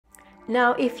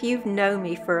Now, if you've known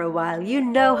me for a while, you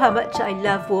know how much I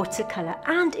love watercolour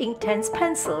and Inktense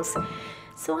pencils.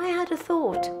 So I had a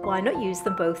thought, why not use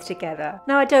them both together?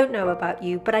 Now, I don't know about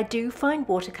you, but I do find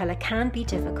watercolour can be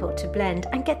difficult to blend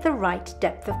and get the right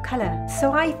depth of colour.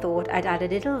 So I thought I'd add a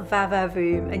little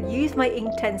va-va-voom and use my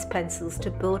Inktense pencils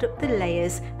to build up the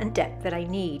layers and depth that I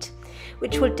need,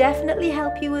 which will definitely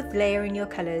help you with layering your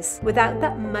colours without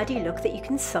that muddy look that you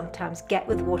can sometimes get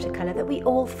with watercolour that we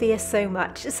all fear so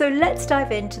much. So let's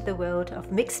dive into the world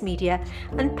of mixed media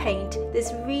and paint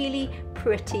this really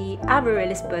pretty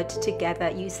Amaryllis bud together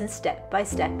using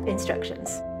step-by-step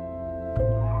instructions.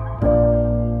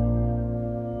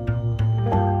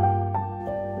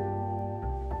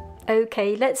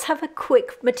 Okay, let's have a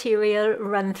quick material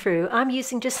run through. I'm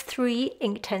using just 3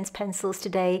 Inktense pencils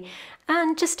today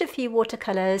and just a few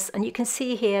watercolours, and you can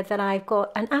see here that I've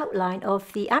got an outline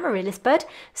of the Amaryllis bud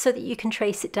so that you can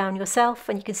trace it down yourself,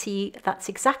 and you can see that's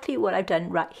exactly what I've done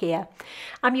right here.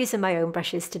 I'm using my own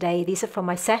brushes today. These are from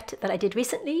my set that I did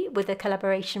recently with a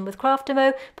collaboration with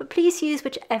Craftamo, but please use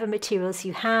whichever materials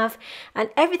you have, and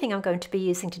everything I'm going to be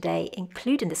using today,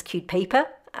 including this cute paper,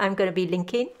 I'm going to be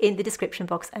linking in the description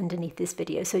box underneath this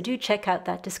video, so do check out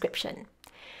that description.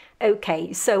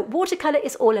 Okay, so watercolour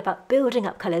is all about building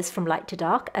up colours from light to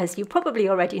dark, as you probably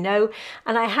already know,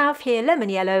 and I have here lemon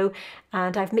yellow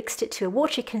and I've mixed it to a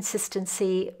watery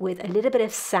consistency with a little bit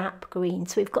of sap green,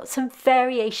 so we've got some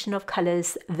variation of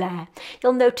colours there.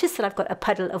 You'll notice that I've got a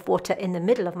puddle of water in the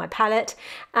middle of my palette,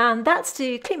 and that's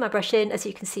to clean my brush in, as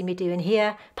you can see me doing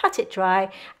here, pat it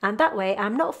dry, and that way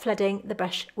I'm not flooding the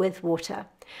brush with water.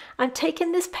 I'm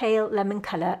taking this pale lemon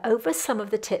colour over some of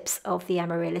the tips of the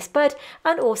Amaryllis bud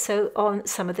and also on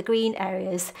some of the green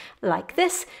areas like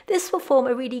this. This will form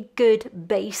a really good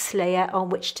base layer on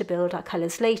which to build our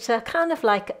colours later, kind of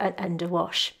like an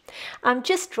underwash. I'm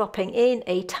just dropping in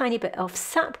a tiny bit of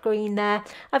sap green there.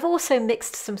 I've also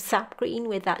mixed some sap green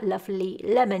with that lovely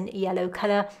lemon yellow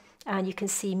colour, and you can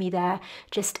see me there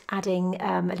just adding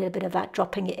a little bit of that,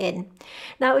 dropping it in.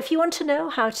 Now, if you want to know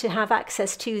how to have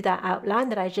access to that outline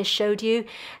that I just showed you,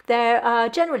 there are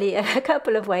generally a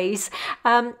couple of ways.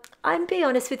 I'm being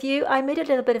honest with you, I made a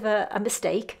little bit of a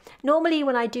mistake. Normally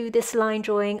when I do this line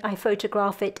drawing, I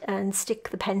photograph it and stick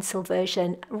the pencil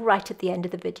version right at the end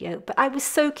of the video. But I was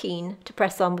so keen to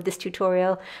press on with this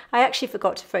tutorial, I actually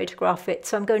forgot to photograph it.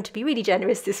 So I'm going to be really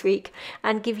generous this week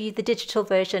and give you the digital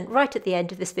version right at the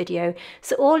end of this video.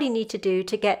 So all you need to do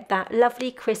to get that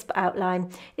lovely crisp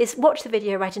outline is watch the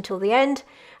video right until the end,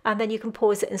 and then you can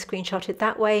pause it and screenshot it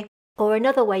that way. Or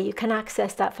another way you can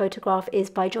access that photograph is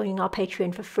by joining our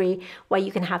Patreon for free, where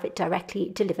you can have it directly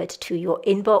delivered to your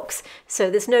inbox. So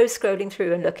there's no scrolling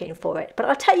through and looking for it. But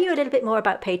I'll tell you a little bit more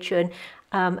about Patreon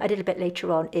a little bit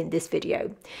later on in this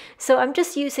video. So I'm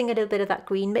just using a little bit of that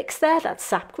green mix there, that's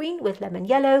sap green with lemon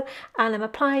yellow, and I'm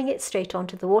applying it straight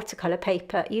onto the watercolour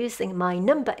paper using my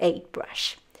number 8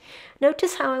 brush.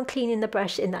 Notice how I'm cleaning the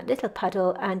brush in that little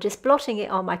puddle and just blotting it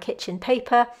on my kitchen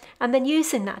paper, and then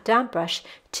using that damp brush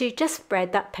to just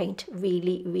spread that paint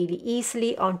really, really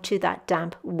easily onto that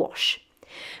damp wash.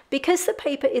 Because the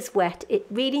paper is wet, it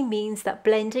really means that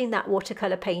blending that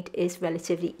watercolour paint is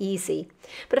relatively easy.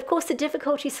 But of course, the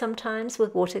difficulty sometimes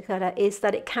with watercolour is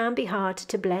that it can be hard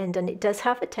to blend, and it does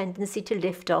have a tendency to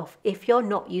lift off if you're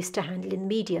not used to handling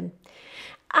medium.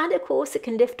 And of course it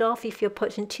can lift off if you're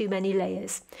putting too many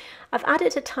layers. I've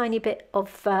added a tiny bit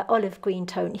of olive green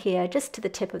tone here just to the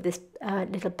tip of this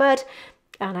little bud,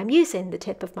 and I'm using the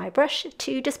tip of my brush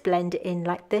to just blend it in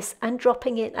like this and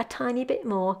dropping in a tiny bit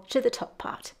more to the top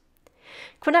part.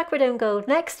 Quinacridone Gold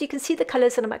next. You can see the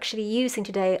colours that I'm actually using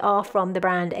today are from the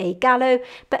brand Gallo,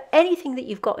 but anything that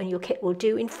you've got in your kit will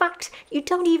do. In fact, you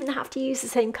don't even have to use the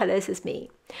same colours as me.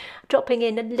 Dropping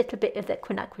in a little bit of the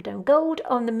Quinacridone Gold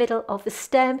on the middle of the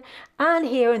stem and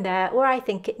here and there where I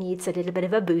think it needs a little bit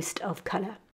of a boost of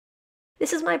colour.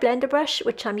 This is my blender brush,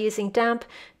 which I'm using damp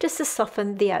just to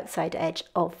soften the outside edge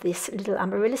of this little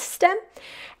Amaryllis stem.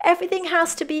 Everything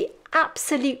has to be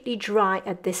absolutely dry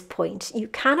at this point. You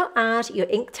cannot add your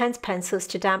Inktense pencils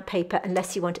to damp paper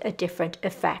unless you want a different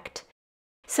effect.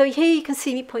 So here you can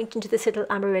see me pointing to this little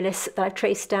Amaryllis that I've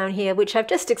traced down here, which I've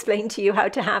just explained to you how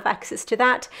to have access to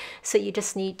that. So you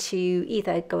just need to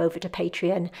either go over to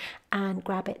Patreon and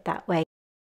grab it that way.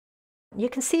 You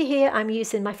can see here I'm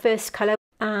using my first colour,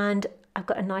 and I've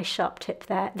got a nice sharp tip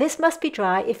there. This must be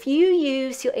dry. If you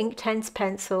use your Inktense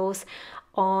pencils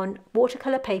on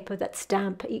watercolor paper that's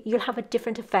damp, you'll have a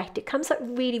different effect. It comes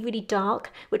out really, really dark,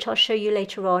 which I'll show you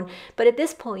later on. But at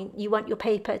this point, you want your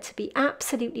paper to be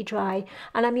absolutely dry.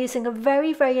 And I'm using a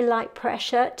very, very light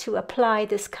pressure to apply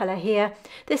this color here.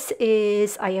 This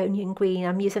is Ionian Green.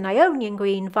 I'm using Ionian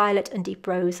Green, Violet and Deep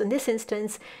Rose. In this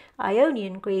instance,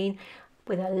 Ionian Green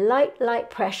with a light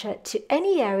pressure to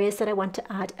any areas that I want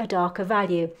to add a darker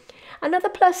value. Another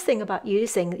plus thing about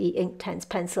using the Inktense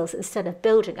pencils instead of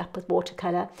building up with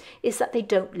watercolour is that they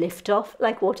don't lift off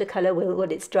like watercolour will when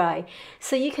it's dry.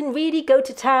 So you can really go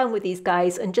to town with these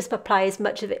guys and just apply as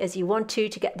much of it as you want to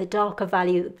get the darker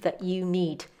value that you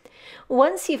need.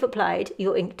 Once you've applied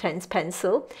your Inktense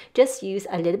pencil, just use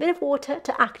a little bit of water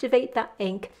to activate that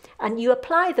ink, and you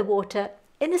apply the water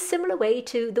in a similar way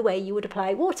to the way you would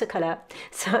apply watercolour.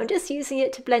 So I'm just using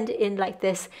it to blend it in like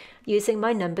this, using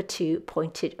my number 2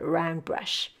 pointed round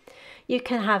brush. You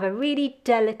can have a really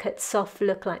delicate, soft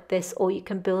look like this, or you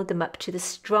can build them up to the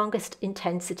strongest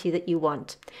intensity that you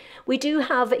want. We do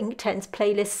have Inktense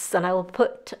playlists, and I will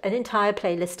put an entire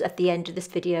playlist at the end of this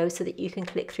video so that you can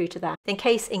click through to that, in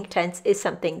case Inktense is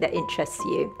something that interests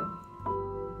you.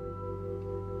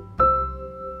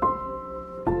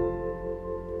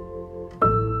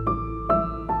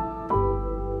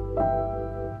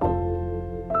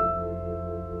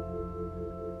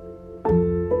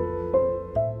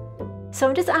 So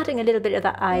I'm just adding a little bit of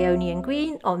that Ionian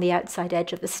Green on the outside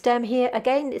edge of the stem here.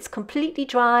 Again, it's completely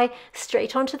dry,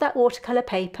 straight onto that watercolour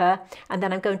paper, and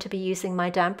then I'm going to be using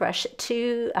my damp brush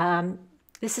to, that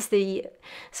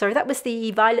was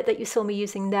the violet that you saw me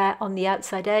using there on the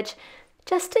outside edge,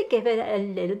 just to give it a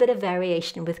little bit of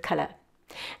variation with colour.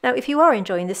 Now, if you are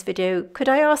enjoying this video, could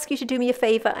I ask you to do me a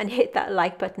favour and hit that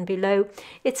like button below?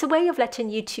 It's a way of letting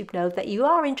YouTube know that you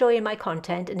are enjoying my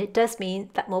content, and it does mean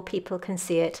that more people can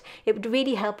see it. It would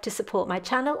really help to support my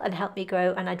channel and help me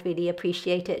grow, and I'd really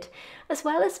appreciate it. As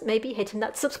well as maybe hitting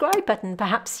that subscribe button.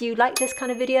 Perhaps you like this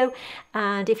kind of video,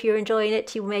 and if you're enjoying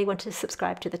it, you may want to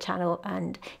subscribe to the channel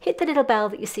and hit the little bell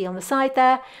that you see on the side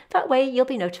there. That way you'll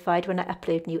be notified when I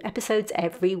upload new episodes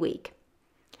every week.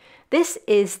 This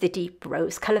is the deep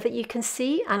rose colour that you can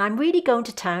see, and I'm really going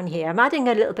to town here. I'm adding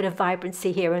a little bit of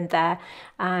vibrancy here and there,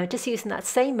 just using that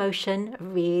same motion,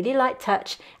 really light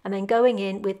touch, and then going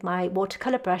in with my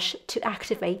watercolour brush to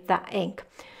activate that ink.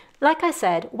 Like I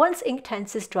said, once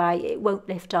Inktense is dry, it won't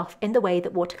lift off in the way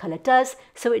that watercolour does,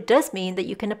 so it does mean that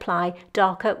you can apply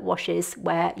darker washes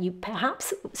where you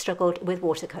perhaps struggled with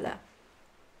watercolour.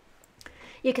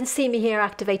 You can see me here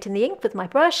activating the ink with my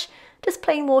brush, just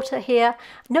plain water here.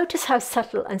 Notice how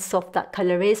subtle and soft that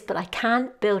colour is, but I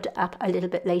can build it up a little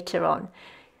bit later on.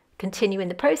 Continuing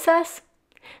the process.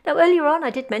 Now, earlier on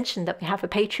I did mention that we have a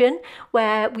Patreon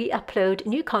where we upload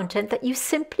new content that you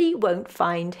simply won't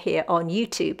find here on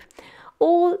YouTube.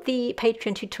 All the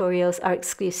Patreon tutorials are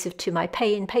exclusive to my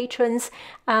paying patrons,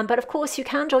 but of course you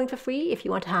can join for free if you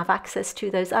want to have access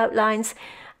to those outlines.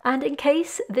 And in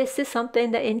case this is something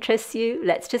that interests you,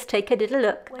 let's just take a little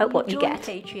look at what you get.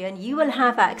 When you join Patreon, you will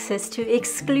have access to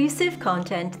exclusive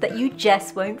content that you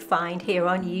just won't find here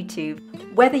on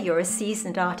YouTube. Whether you're a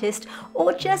seasoned artist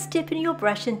or just dipping your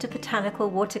brush into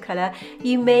botanical watercolour,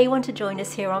 you may want to join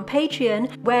us here on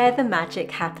Patreon, where the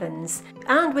magic happens.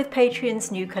 And with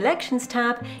Patreon's new collections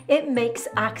tab, it makes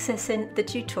accessing the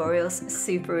tutorials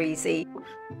super easy.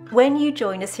 When you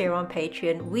join us here on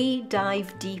Patreon, we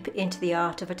dive deep into the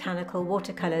art of botanical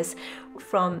watercolours,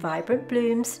 from vibrant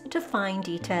blooms to fine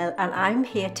detail, and I'm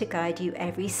here to guide you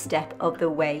every step of the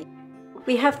way.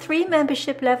 We have 3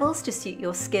 membership levels to suit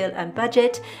your skill and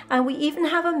budget, and we even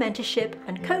have a mentorship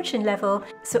and coaching level,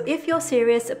 so if you're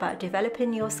serious about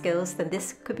developing your skills, then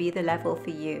this could be the level for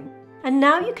you. And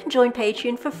now you can join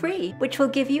Patreon for free, which will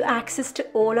give you access to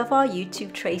all of our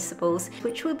YouTube traceables,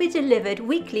 which will be delivered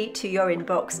weekly to your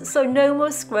inbox, so no more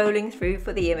scrolling through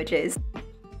for the images.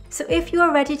 So if you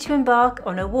are ready to embark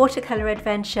on a watercolour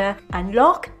adventure,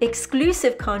 unlock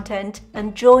exclusive content,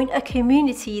 and join a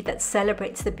community that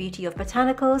celebrates the beauty of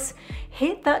botanicals,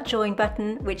 hit that join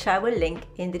button, which I will link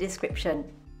in the description.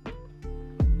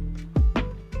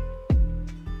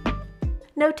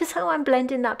 Notice how I'm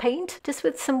blending that paint just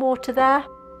with some water there.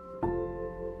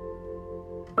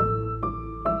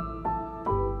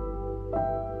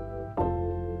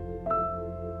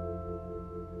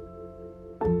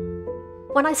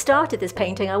 When I started this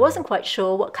painting, I wasn't quite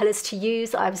sure what colours to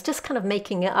use. I was just kind of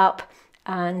making it up,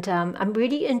 and I'm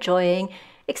really enjoying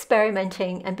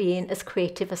experimenting and being as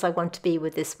creative as I want to be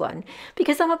with this one.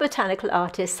 Because I'm a botanical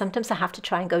artist, sometimes I have to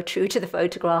try and go true to the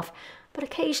photograph, but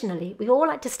occasionally we all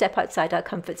like to step outside our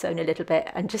comfort zone a little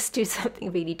bit and just do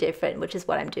something really different, which is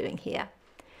what I'm doing here.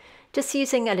 Just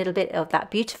using a little bit of that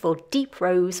beautiful deep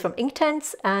rose from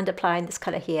Inktense and applying this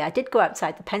colour here. I did go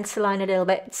outside the pencil line a little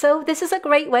bit, so this is a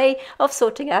great way of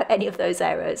sorting out any of those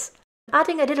errors.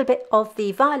 Adding a little bit of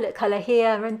the violet colour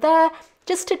here and there,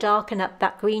 just to darken up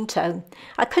that green tone.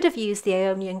 I could have used the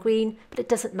Ionian green, but it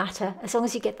doesn't matter. As long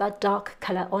as you get that dark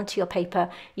colour onto your paper,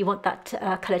 you want that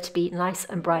colour to be nice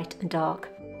and bright and dark.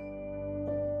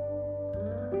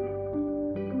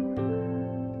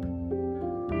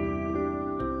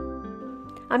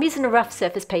 I'm using a rough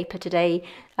surface paper today.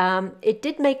 It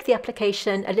did make the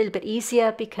application a little bit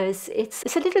easier because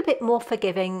it's a little bit more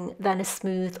forgiving than a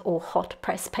smooth or hot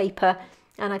press paper,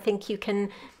 and I think you can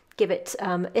give it,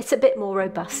 it's a bit more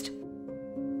robust.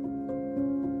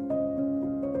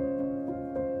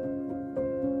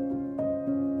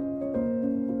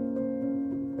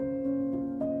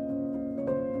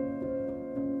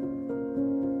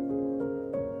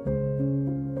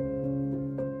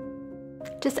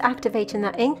 Just activating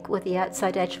that ink with the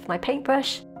outside edge of my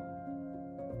paintbrush.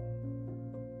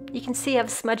 You can see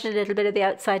I've smudged a little bit of the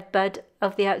outside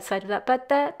of that bud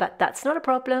there, but that's not a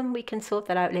problem. We can sort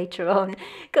that out later on.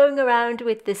 Going around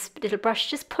with this little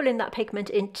brush, just pulling that pigment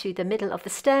into the middle of the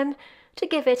stem to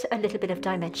give it a little bit of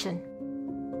dimension.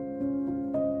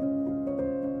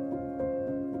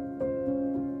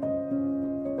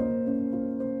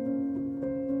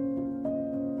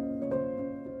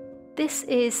 This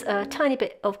is a tiny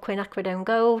bit of Quinacridone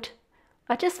Gold.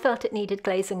 I just felt it needed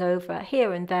glazing over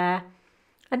here and there.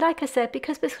 And like I said,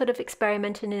 because we're sort of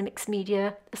experimenting in mixed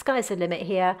media, the sky's the limit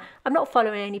here. I'm not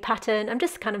following any pattern, I'm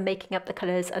just kind of making up the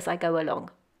colours as I go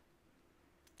along.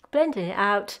 Blending it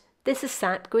out. This is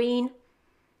Sap Green.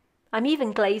 I'm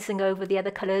even glazing over the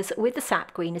other colours with the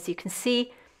Sap Green, as you can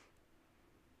see.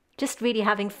 Just really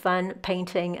having fun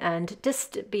painting and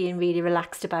just being really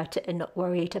relaxed about it and not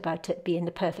worried about it being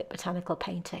the perfect botanical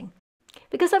painting.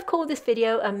 Because I've called this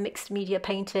video a mixed media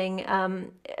painting,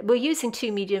 we're using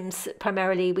two mediums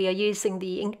primarily. We are using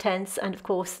the Inktense and of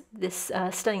course this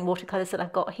stunning watercolours that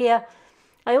I've got here.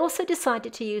 I also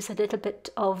decided to use a little bit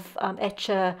of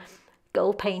Etcher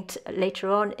gold paint later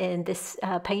on in this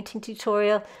painting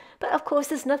tutorial, but of course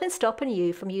there's nothing stopping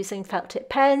you from using felt tip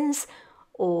pens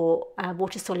or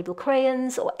water-soluble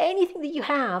crayons or anything that you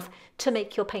have to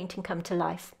make your painting come to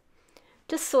life.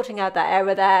 Just sorting out that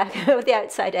error there with the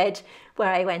outside edge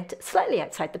where I went slightly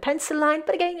outside the pencil line,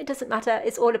 but again, it doesn't matter.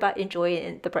 It's all about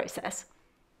enjoying the process.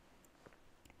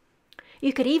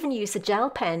 You could even use a gel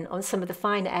pen on some of the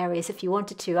finer areas if you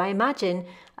wanted to. I imagine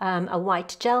a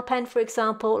white gel pen, for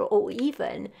example, or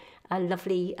even a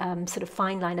lovely sort of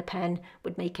fine liner pen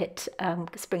would make it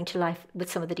spring to life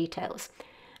with some of the details.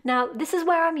 Now, this is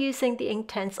where I'm using the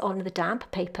Inktense on the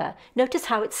damp paper. Notice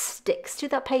how it sticks to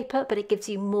that paper, but it gives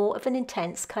you more of an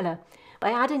intense colour. By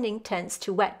adding Inktense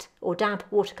to wet or damp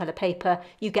watercolour paper,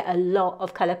 you get a lot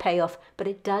of colour payoff, but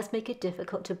it does make it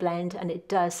difficult to blend and it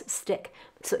does stick.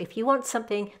 So if you want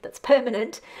something that's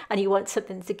permanent and you want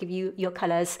something to give you your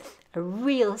colours a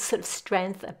real sort of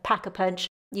strength, a pack-a-punch,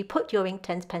 you put your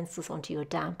Inktense pencils onto your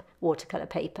damp watercolour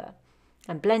paper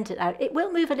and blend it out. It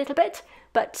will move a little bit,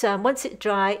 but once it's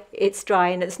dry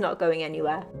and it's not going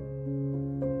anywhere.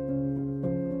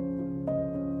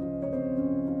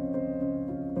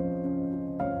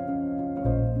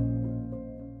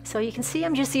 So you can see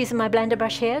I'm just using my blender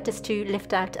brush here just to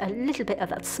lift out a little bit of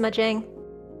that smudging.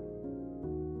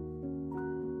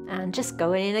 And just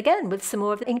going in again with some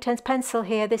more of the Inktense pencil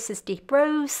here. This is Deep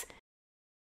Rose.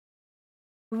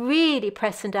 Really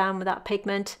pressing down with that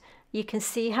pigment. You can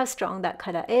see how strong that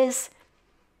colour is.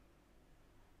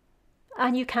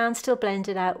 And you can still blend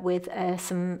it out with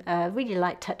some really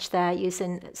light touch there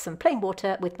using some plain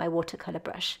water with my watercolour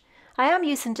brush. I am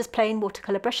using just plain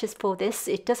watercolour brushes for this.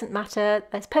 It doesn't matter,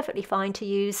 it's perfectly fine to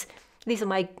use. These are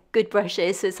my good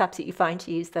brushes, so it's absolutely fine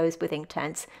to use those with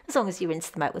Inktense, as long as you rinse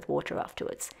them out with water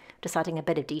afterwards. Just adding a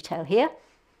bit of detail here.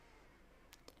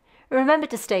 Remember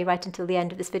to stay right until the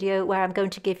end of this video where I'm going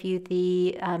to give you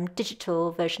the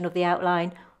digital version of the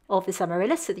outline of this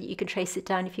Amaryllis so that you can trace it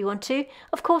down if you want to.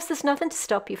 Of course, there's nothing to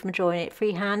stop you from drawing it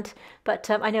freehand, but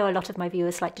I know a lot of my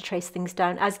viewers like to trace things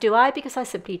down, as do I, because I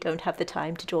simply don't have the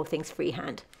time to draw things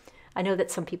freehand. I know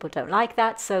that some people don't like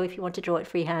that, so if you want to draw it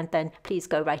freehand, then please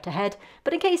go right ahead.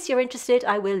 But in case you're interested,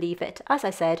 I will leave it, as I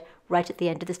said, right at the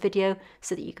end of this video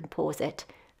so that you can pause it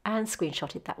and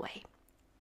screenshot it that way.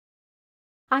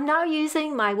 I'm now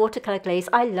using my watercolour glaze.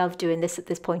 I love doing this at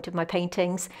this point of my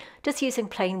paintings, just using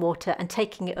plain water and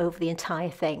taking it over the entire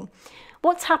thing.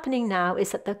 What's happening now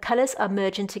is that the colours are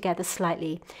merging together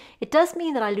slightly. It does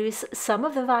mean that I lose some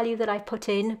of the value that I put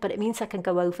in, but it means I can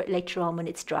go over it later on when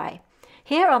it's dry.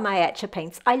 Here are my etcher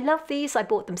paints. I love these. I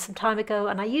bought them some time ago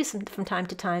and I use them from time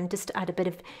to time just to add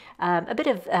a bit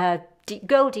of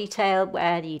gold detail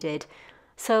where needed.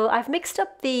 So I've mixed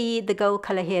up the gold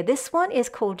colour here. This one is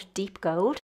called Deep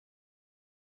Gold.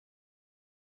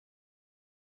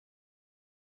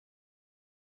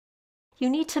 You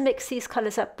need to mix these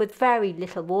colours up with very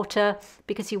little water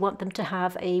because you want them to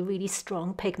have a really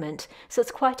strong pigment. So it's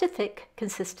quite a thick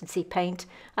consistency paint,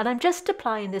 and I'm just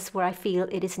applying this where I feel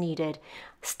it is needed.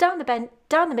 It's down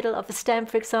the middle of the stem,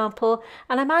 for example,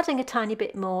 and I'm adding a tiny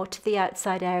bit more to the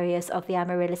outside areas of the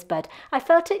Amaryllis bud. I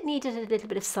felt it needed a little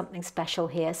bit of something special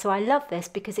here, so I love this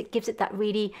because it gives it that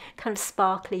really kind of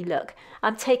sparkly look.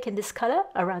 I'm taking this colour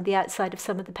around the outside of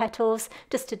some of the petals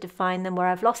just to define them where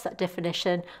I've lost that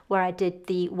definition where I did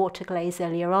the water glaze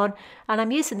earlier on, and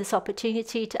I'm using this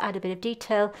opportunity to add a bit of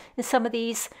detail in some of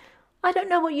these. I don't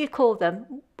know what you call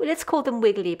them. Let's call them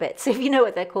wiggly bits. If you know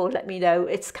what they're called, let me know.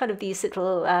 It's kind of these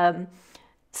little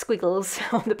squiggles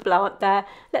on the plant there.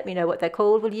 Let me know what they're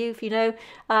called, will you, if you know?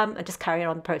 And just carry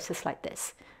on the process like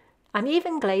this. I'm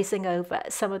even glazing over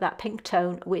some of that pink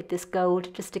tone with this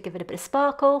gold just to give it a bit of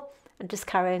sparkle, and just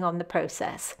carrying on the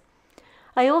process.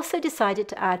 I also decided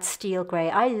to add steel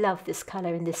grey. I love this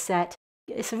colour in this set.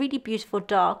 It's a really beautiful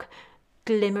dark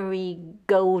glimmery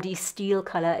goldy steel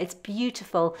colour. It's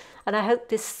beautiful, and I hope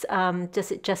this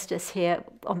does it justice here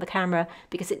on the camera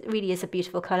because it really is a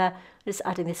beautiful colour. Just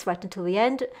adding this right until the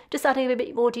end, just adding a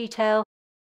bit more detail.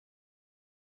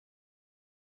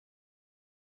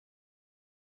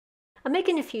 I'm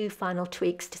making a few final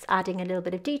tweaks, just adding a little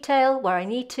bit of detail where I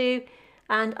need to,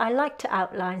 and I like to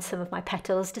outline some of my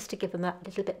petals just to give them that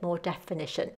little bit more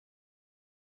definition.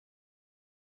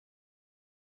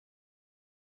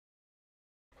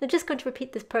 I'm just going to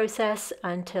repeat this process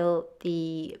until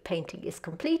the painting is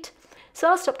complete. So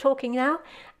I'll stop talking now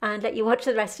and let you watch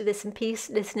the rest of this in peace,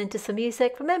 listening to some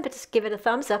music. Remember to give it a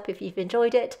thumbs up if you've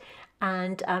enjoyed it,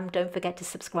 and don't forget to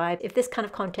subscribe. If this kind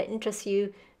of content interests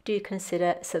you, do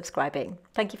consider subscribing.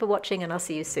 Thank you for watching, and I'll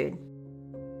see you soon.